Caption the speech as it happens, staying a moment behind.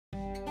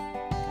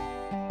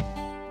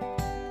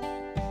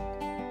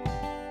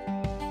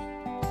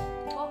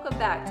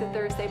back to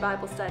Thursday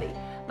Bible Study.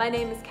 My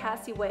name is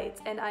Cassie Waits,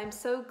 and I'm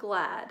so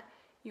glad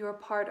you are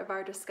part of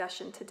our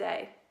discussion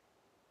today.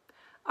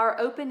 Our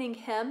opening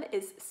hymn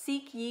is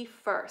Seek Ye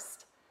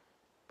First.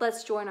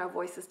 Let's join our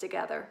voices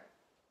together.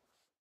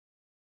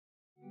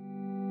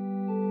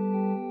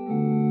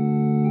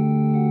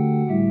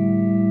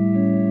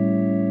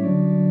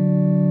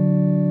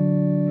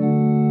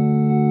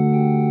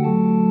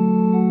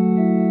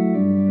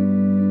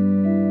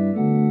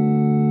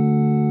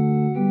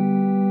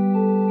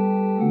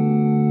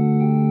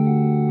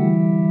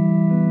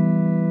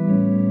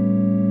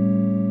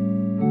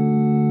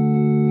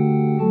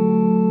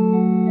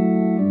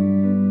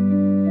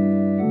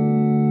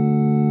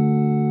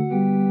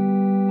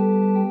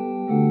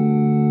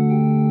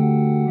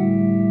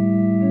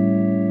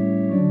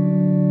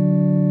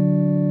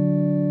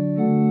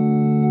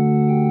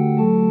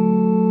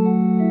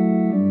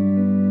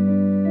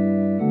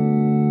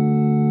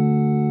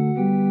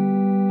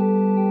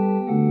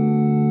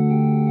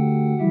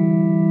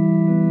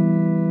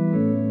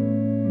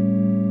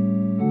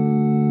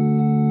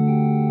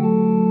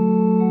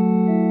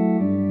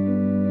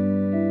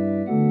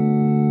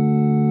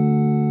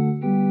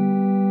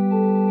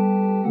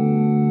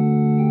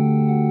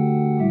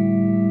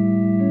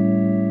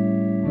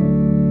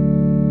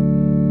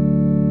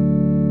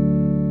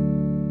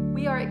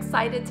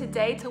 Excited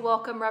today to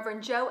welcome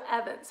Reverend Joe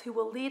Evans, who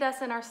will lead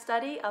us in our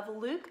study of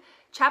Luke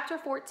chapter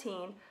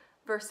 14,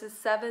 verses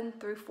 7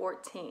 through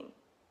 14.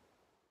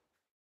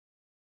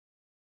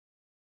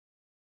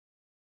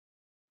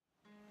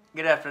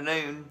 Good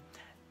afternoon.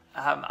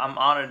 I'm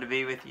honored to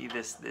be with you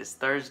this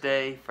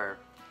Thursday for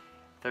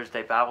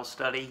Thursday Bible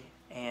Study,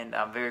 and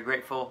I'm very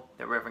grateful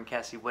that Reverend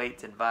Cassie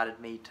Waits invited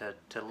me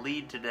to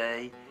lead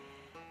today.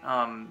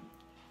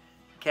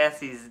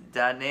 Cassie's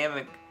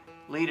dynamic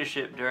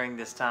leadership during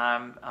this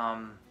time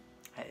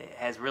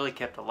has really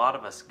kept a lot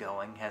of us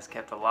going, has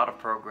kept a lot of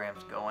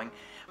programs going,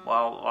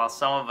 while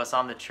some of us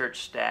on the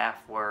church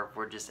staff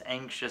were just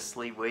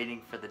anxiously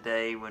waiting for the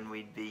day when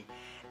we'd be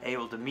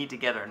able to meet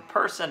together in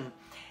person.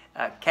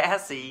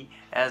 Cassie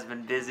has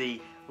been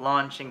busy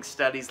launching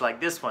studies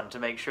like this one to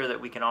make sure that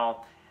we can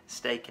all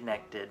stay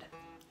connected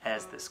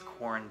as this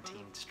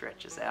quarantine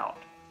stretches out.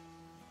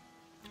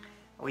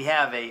 We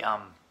have a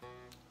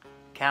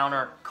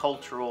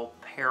countercultural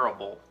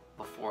parable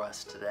before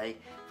us today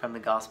from the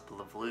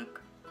Gospel of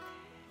Luke.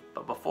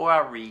 But before I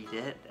read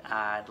it,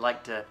 I'd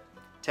like to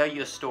tell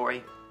you a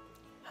story,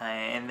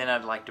 and then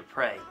I'd like to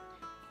pray.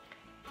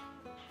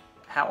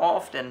 How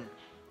often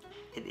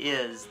it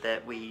is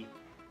that we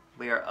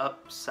are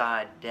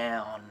upside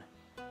down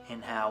in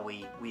how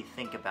we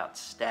think about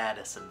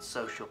status and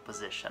social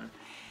position.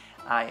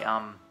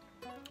 I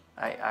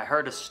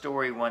heard a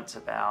story once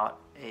about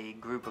a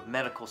group of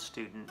medical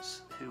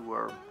students who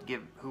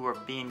were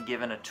being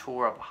given a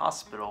tour of a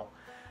hospital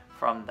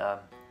from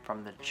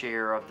the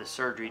chair of the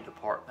surgery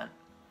department.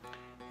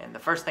 And the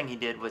first thing he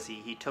did was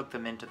he took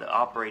them into the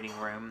operating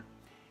room,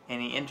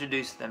 and he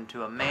introduced them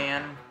to a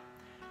man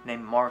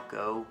named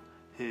Marco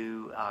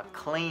who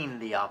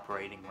cleaned the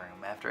operating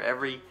room. After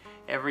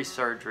every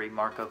surgery,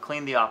 Marco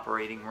cleaned the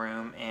operating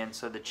room, and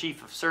so the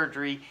chief of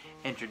surgery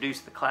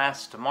introduced the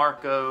class to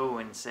Marco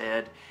and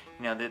said,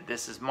 you know, that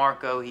this is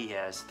Marco. He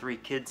has 3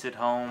 kids at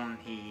home.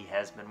 He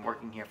has been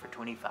working here for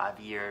 25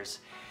 years.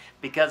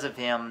 Because of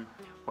him,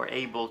 we're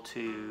able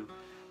to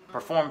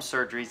perform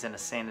surgeries in a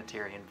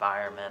sanitary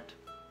environment.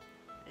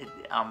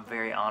 I'm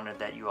very honored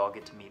that you all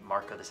get to meet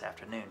Marco this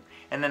afternoon.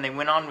 And then they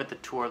went on with the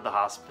tour of the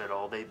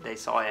hospital. They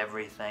saw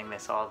everything. They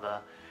saw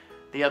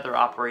the other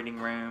operating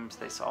rooms.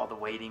 They saw the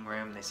waiting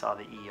room. They saw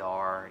the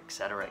ER,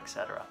 etc.,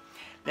 etc.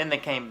 Then they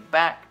came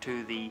back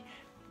to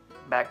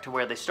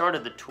where they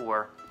started the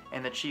tour,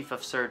 and the chief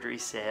of surgery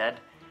said,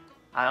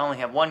 I only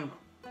have one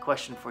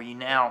question for you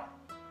now.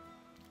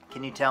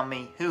 Can you tell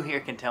me, who here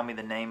can tell me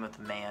the name of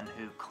the man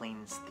who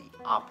cleans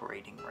the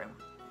operating room?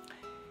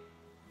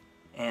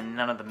 And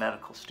none of the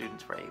medical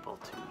students were able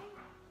to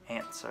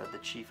answer the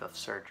chief of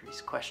surgery's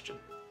question.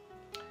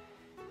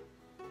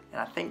 And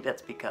I think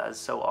that's because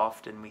so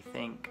often we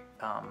think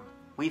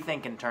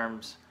in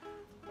terms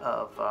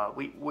of,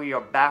 we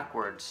are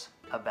backwards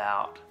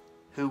about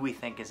who we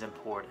think is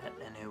important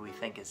and who we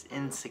think is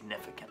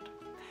insignificant.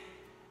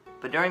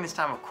 But during this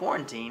time of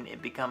quarantine,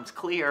 it becomes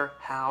clear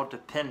how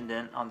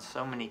dependent on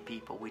so many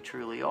people we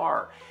truly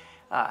are.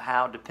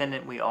 How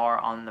dependent we are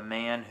on the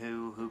man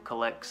who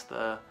collects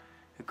the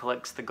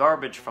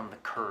garbage from the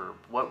curb.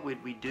 What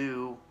would we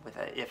do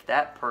if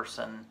that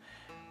person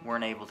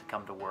weren't able to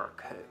come to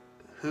work?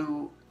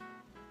 Who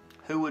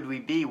would we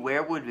be?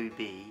 Where would we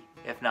be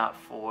if not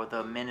for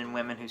the men and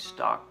women who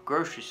stock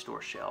grocery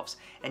store shelves?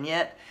 And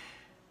yet,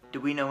 do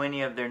we know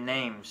any of their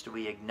names? Do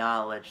we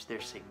acknowledge their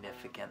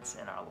significance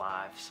in our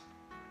lives?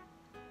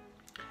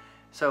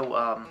 So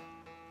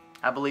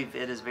I believe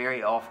it is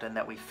very often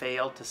that we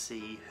fail to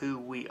see who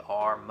we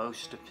are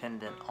most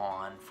dependent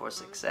on for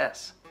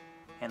success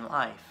in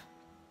life.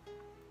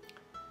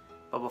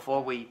 But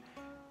before we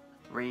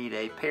read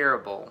a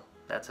parable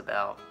that's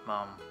about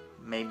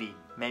maybe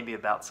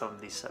about some of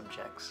these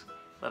subjects,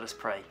 let us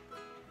pray.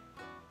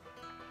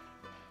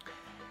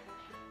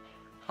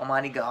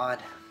 Almighty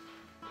God,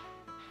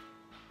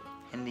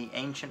 in the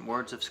ancient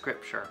words of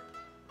Scripture,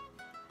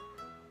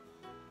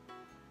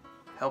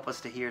 help us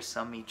to hear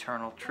some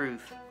eternal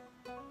truth.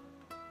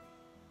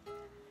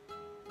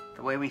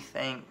 The way we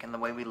think and the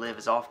way we live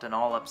is often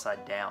all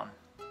upside down.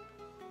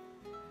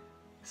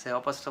 So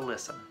help us to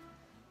listen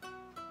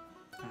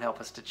and help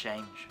us to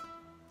change.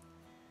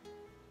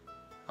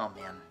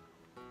 Amen.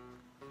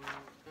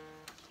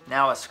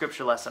 Now a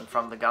scripture lesson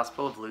from the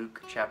Gospel of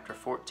Luke, chapter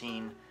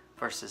 14,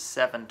 verses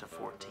 7 to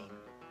 14.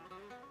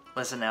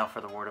 Listen now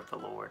for the word of the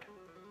Lord.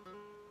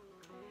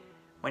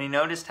 When he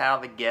noticed how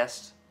the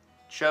guests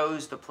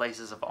chose the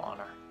places of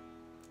honor,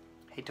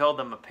 he told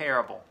them a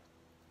parable.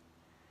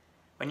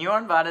 When you are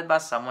invited by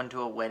someone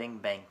to a wedding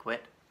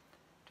banquet,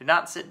 do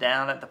not sit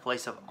down at the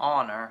place of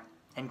honor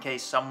in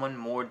case someone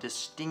more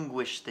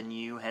distinguished than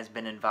you has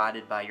been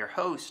invited by your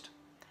host.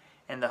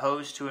 And the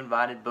host who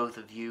invited both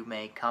of you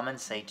may come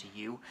and say to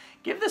you,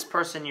 "Give this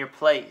person your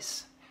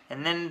place,"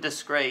 and then in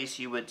disgrace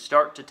you would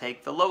start to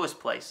take the lowest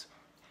place.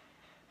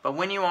 But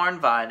when you are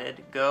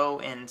invited, go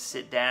and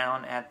sit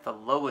down at the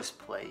lowest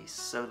place,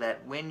 so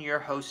that when your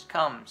host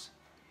comes,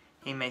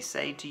 he may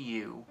say to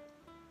you,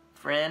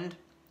 "Friend,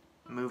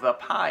 move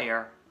up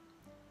higher."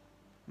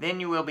 Then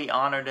you will be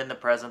honored in the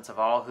presence of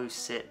all who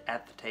sit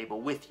at the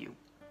table with you.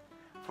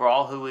 For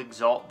all who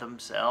exalt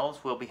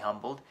themselves will be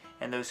humbled,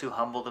 and those who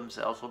humble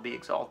themselves will be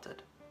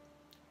exalted.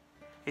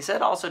 He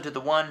said also to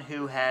the one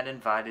who had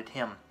invited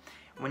him,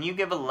 "When you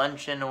give a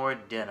luncheon or a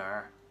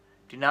dinner,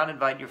 do not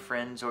invite your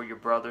friends or your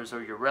brothers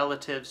or your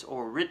relatives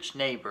or rich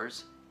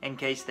neighbors, in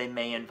case they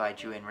may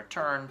invite you in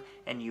return,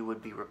 and you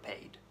would be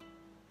repaid.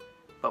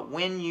 But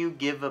when you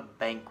give a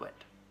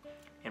banquet,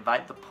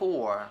 invite the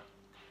poor,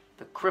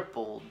 the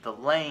crippled, the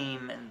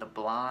lame, and the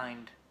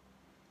blind,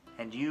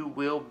 and you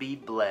will be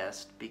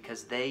blessed,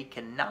 because they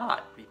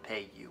cannot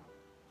repay you,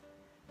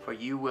 for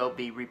you will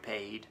be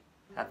repaid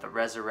at the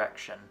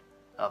resurrection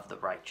of the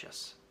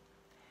righteous."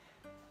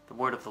 The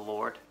word of the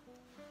Lord.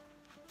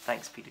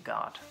 Thanks be to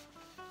God.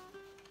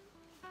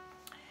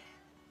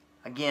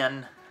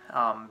 Again,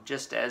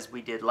 just as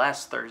we did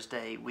last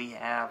Thursday, we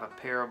have a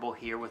parable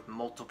here with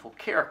multiple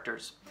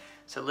characters.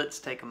 So let's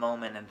take a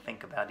moment and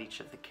think about each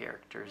of the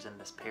characters in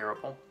this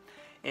parable.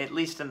 At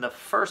least in the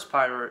first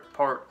part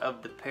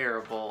of the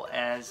parable,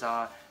 as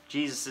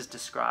Jesus is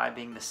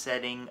describing the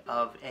setting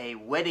of a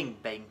wedding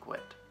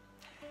banquet.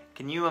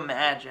 Can you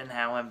imagine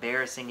how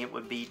embarrassing it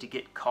would be to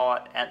get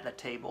caught at the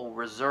table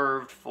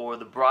reserved for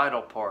the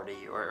bridal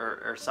party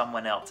or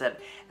someone else?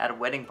 At a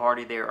wedding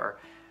party there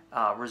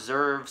are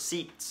reserved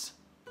seats.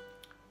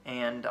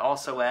 And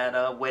also at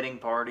a wedding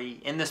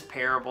party, in this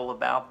parable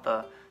about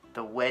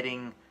the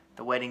wedding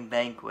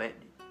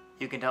banquet,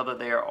 you can tell that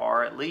there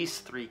are at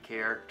least three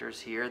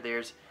characters here.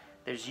 There's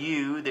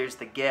you, there's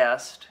the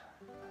guest,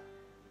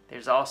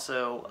 there's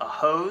also a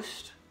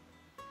host,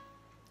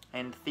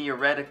 and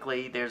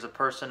theoretically there's a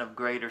person of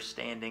greater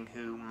standing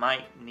who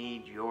might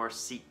need your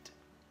seat.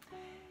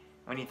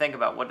 When you think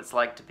about what it's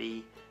like to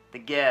be the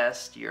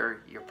guest,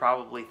 you're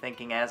probably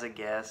thinking as a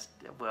guest,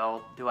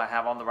 well, do I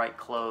have on the right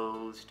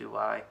clothes?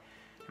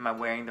 Am I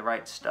wearing the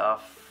right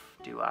stuff?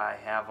 Do I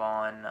have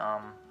on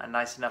a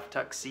nice enough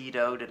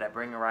tuxedo? Did I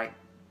bring the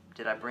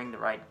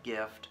right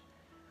gift?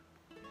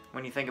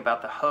 When you think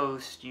about the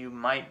host, you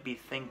might be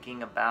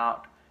thinking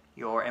about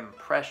your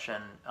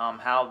impression,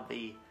 how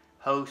the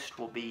host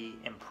will be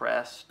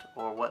impressed,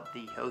 or what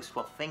the host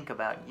will think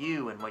about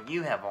you and what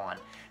you have on.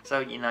 So,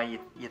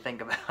 you think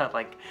about,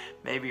 like,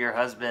 maybe your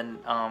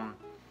husband,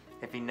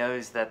 if he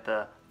knows that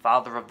the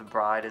father of the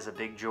bride is a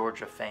big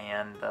Georgia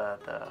fan,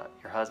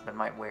 your husband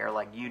might wear,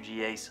 like,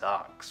 UGA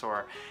socks,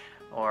 or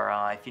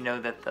if you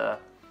know that the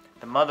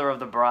mother of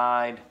the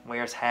bride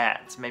wears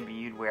hats, maybe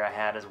you'd wear a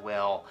hat as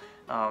well.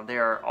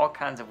 There are all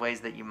kinds of ways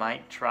that you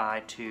might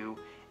try to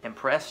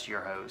impress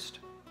your host.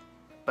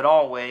 But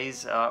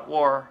always,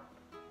 or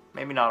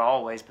maybe not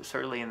always, but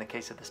certainly in the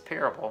case of this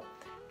parable,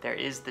 there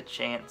is the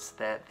chance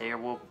that there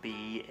will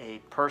be a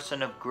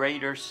person of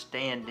greater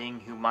standing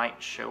who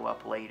might show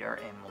up later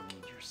and will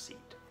need your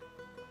seat.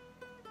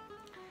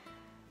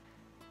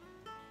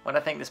 What I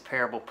think this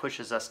parable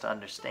pushes us to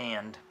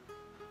understand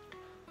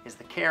is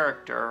the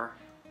character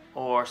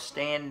or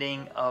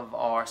standing of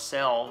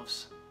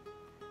ourselves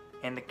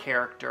and the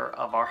character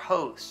of our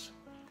hosts.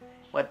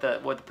 What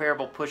the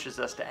parable pushes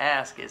us to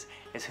ask is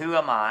who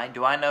am I?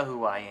 Do I know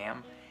who I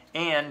am?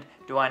 And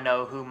do I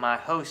know who my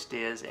host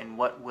is and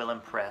what will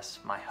impress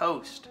my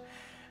host?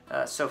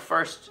 So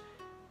first,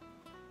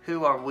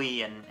 who are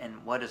we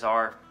and what is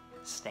our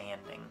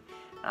standing?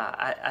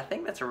 I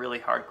think that's a really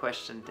hard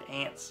question to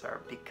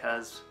answer,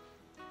 because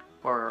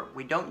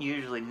we don't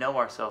usually know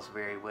ourselves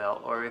very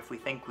well, or if we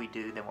think we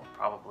do, then we're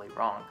probably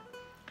wrong.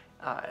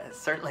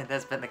 Certainly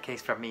that's been the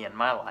case for me in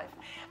my life.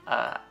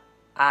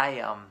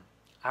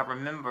 I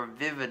remember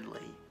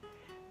vividly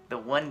the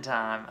one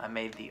time I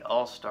made the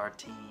all-star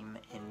team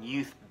in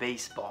youth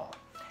baseball,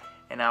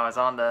 and I was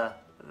on the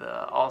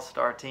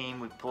all-star team.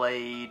 We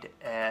played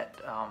at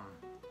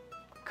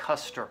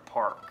Custer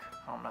Park.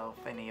 I don't know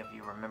if any of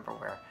you remember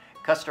where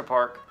Custer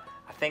Park.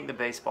 I think the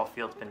baseball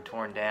field's been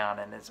torn down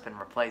and it's been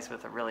replaced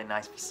with a really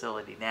nice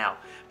facility now.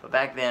 But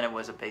back then it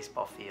was a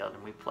baseball field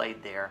and we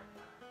played there.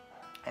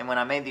 And when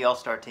I made the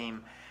All-Star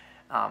team,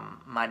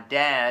 my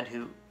dad,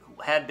 who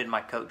had been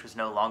my coach, was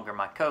no longer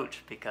my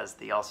coach because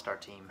the All-Star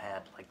team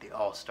had like the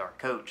All-Star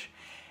coach.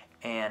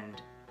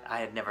 And I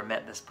had never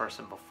met this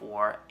person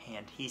before,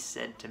 and he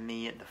said to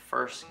me at the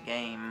first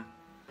game,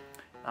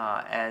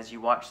 as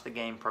you watch the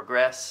game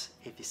progress,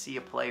 if you see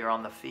a player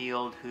on the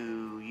field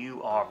who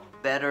you are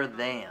better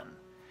than,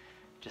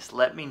 just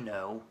let me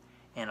know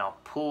and I'll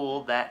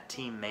pull that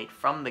teammate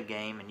from the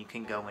game and you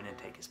can go in and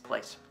take his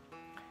place.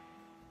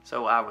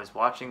 So I was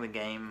watching the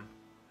game,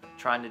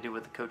 trying to do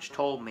what the coach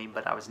told me,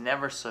 but I was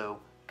never so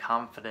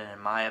confident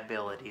in my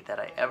ability that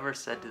I ever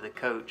said to the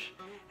coach,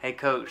 "Hey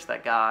coach,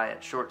 that guy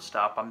at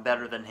shortstop, I'm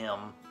better than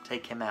him,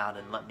 take him out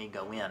and let me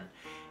go in."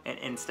 And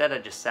instead I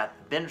just sat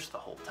the bench the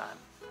whole time.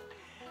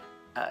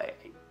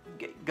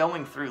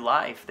 Going through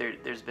life,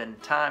 there's been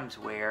times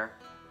where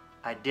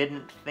I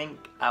didn't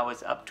think I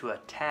was up to a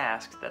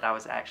task that I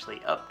was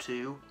actually up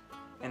to,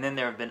 and then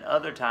there have been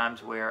other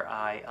times where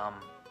I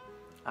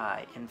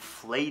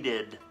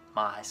inflated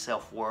my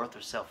self-worth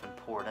or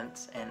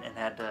self-importance and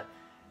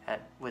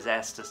was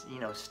asked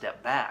to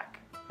step back,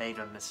 made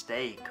a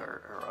mistake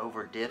or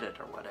overdid it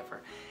or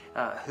whatever.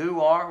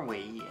 Who are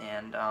we,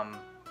 and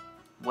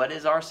what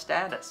is our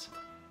status?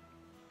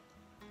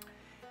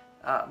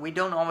 We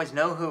don't always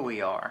know who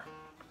we are.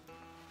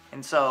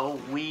 And so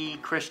we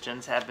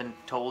Christians have been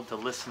told to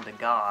listen to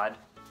God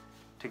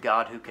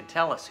who can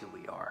tell us who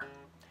we are.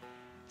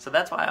 So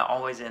that's why I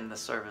always end the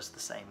service the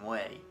same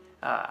way.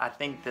 I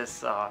think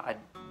this,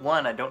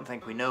 one, I don't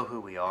think we know who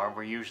we are.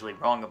 We're usually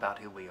wrong about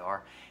who we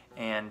are.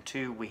 And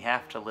two, we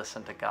have to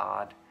listen to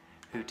God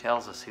who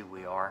tells us who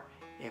we are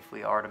if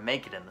we are to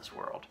make it in this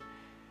world.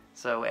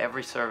 So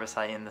every service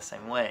I end the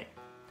same way.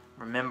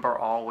 Remember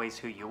always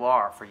who you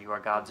are, for you are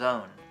God's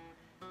own.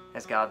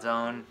 As God's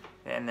own,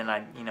 and then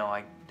I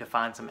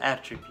define some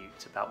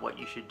attributes about what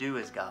you should do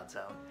as God's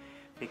own,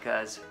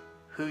 because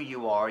who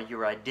you are,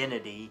 your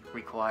identity,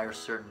 requires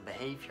certain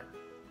behavior.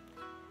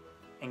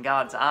 In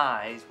God's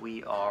eyes,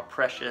 we are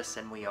precious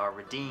and we are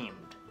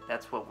redeemed.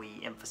 That's what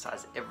we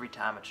emphasize every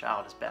time a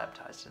child is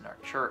baptized in our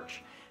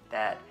church,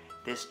 that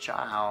this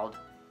child,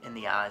 in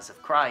the eyes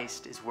of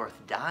Christ, is worth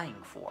dying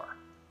for.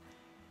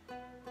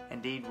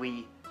 Indeed,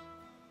 we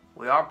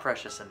are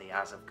precious in the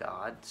eyes of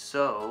God,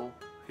 so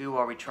who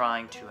are we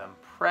trying to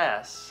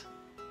impress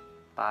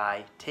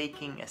by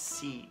taking a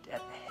seat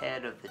at the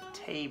head of the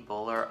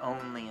table, or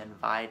only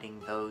inviting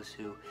those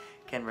who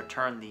can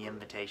return the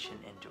invitation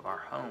into our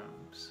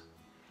homes?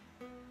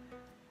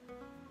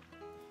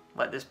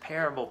 What this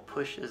parable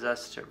pushes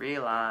us to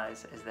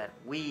realize is that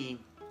we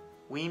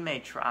may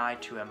try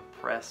to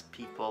impress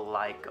people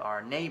like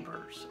our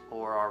neighbors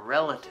or our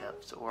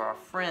relatives or our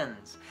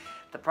friends.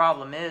 The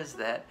problem is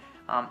that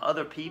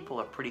other people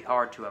are pretty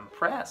hard to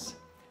impress,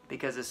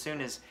 because as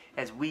soon as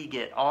we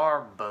get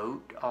our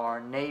boat,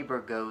 our neighbor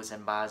goes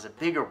and buys a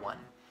bigger one.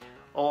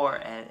 Or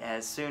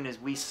as soon as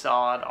we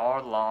sod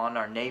our lawn,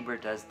 our neighbor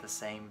does the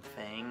same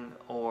thing,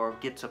 or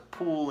gets a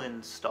pool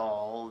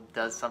installed,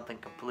 does something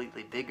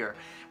completely bigger.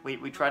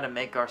 We try to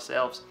make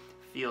ourselves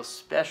feel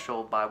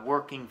special by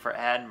working for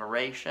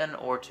admiration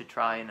or to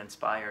try and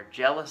inspire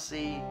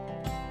jealousy.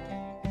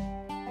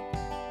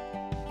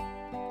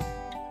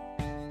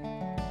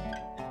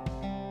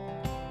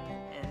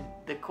 And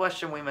the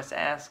question we must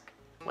ask,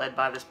 led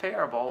by this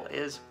parable,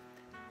 is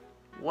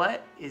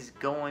what is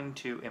going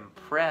to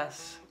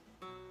impress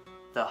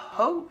the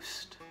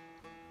host?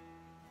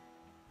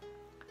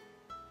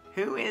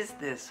 Who is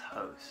this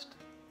host?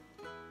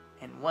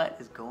 And what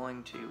is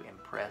going to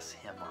impress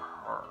him or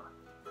her?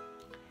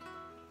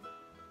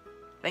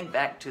 Think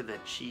back to the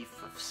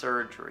chief of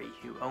surgery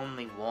who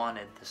only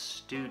wanted the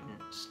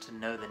students to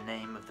know the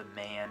name of the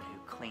man who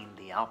cleaned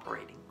the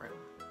operating room.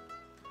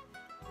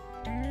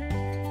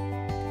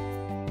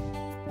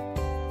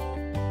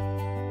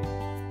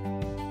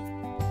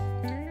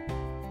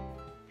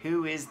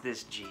 Who is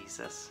this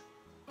Jesus?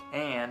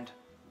 And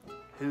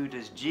who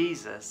does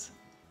Jesus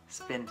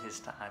spend his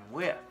time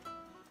with?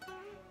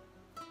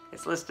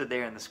 It's listed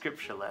there in the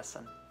scripture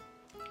lesson.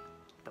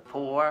 The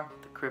poor,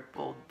 the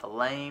crippled, the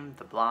lame,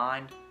 the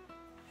blind.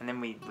 And then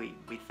we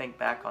think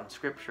back on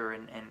scripture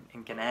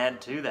and can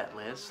add to that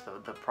list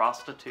the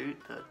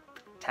prostitute, the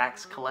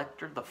tax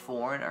collector, the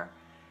foreigner.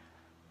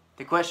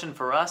 The question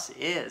for us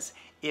is,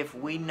 if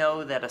we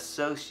know that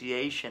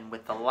association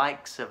with the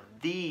likes of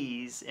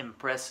these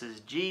impresses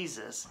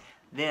Jesus,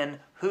 then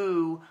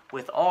who,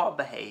 with our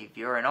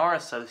behavior and our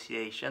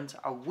associations,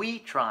 are we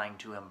trying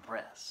to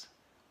impress?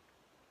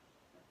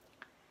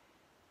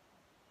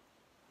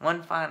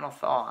 One final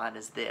thought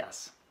is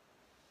this.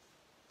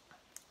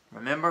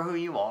 Remember who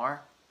you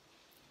are,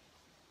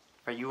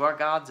 for you are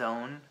God's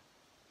own,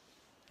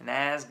 and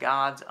as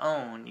God's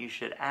own, you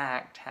should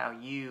act how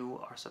you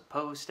are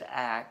supposed to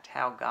act,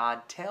 how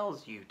God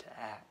tells you to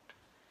act.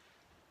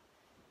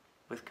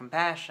 With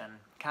compassion,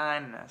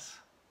 kindness,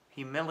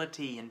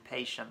 humility, and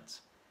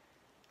patience,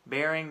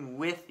 bearing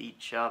with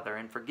each other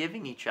and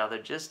forgiving each other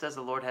just as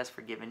the Lord has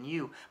forgiven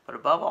you. But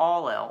above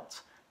all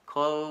else,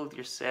 clothe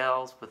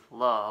yourselves with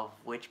love,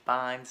 which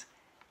binds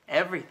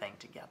everything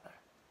together.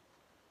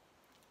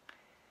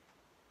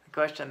 The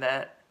question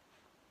that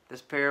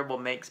this parable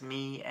makes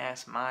me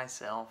ask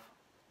myself,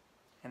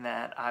 and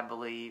that I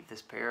believe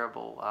this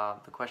parable,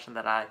 the question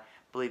that I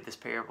believe this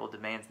parable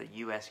demands that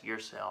you ask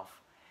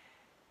yourself,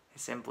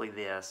 is simply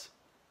this.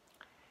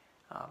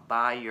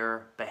 By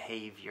your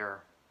behavior,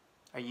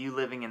 are you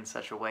living in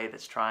such a way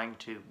that's trying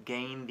to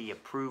gain the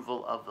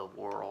approval of the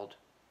world,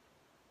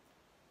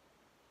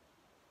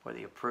 or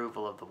the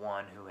approval of the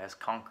one who has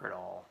conquered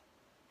all,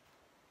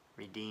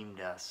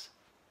 redeemed us,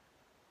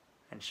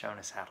 and shown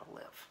us how to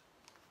live?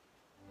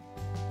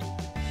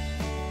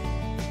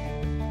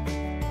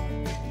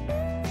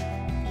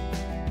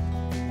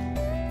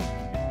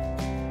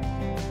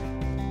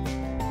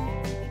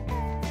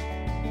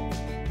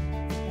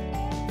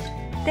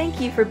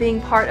 Thank you for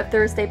being part of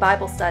Thursday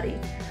Bible Study.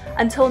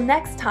 Until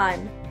next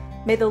time,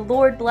 may the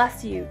Lord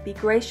bless you, be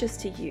gracious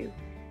to you,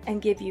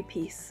 and give you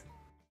peace.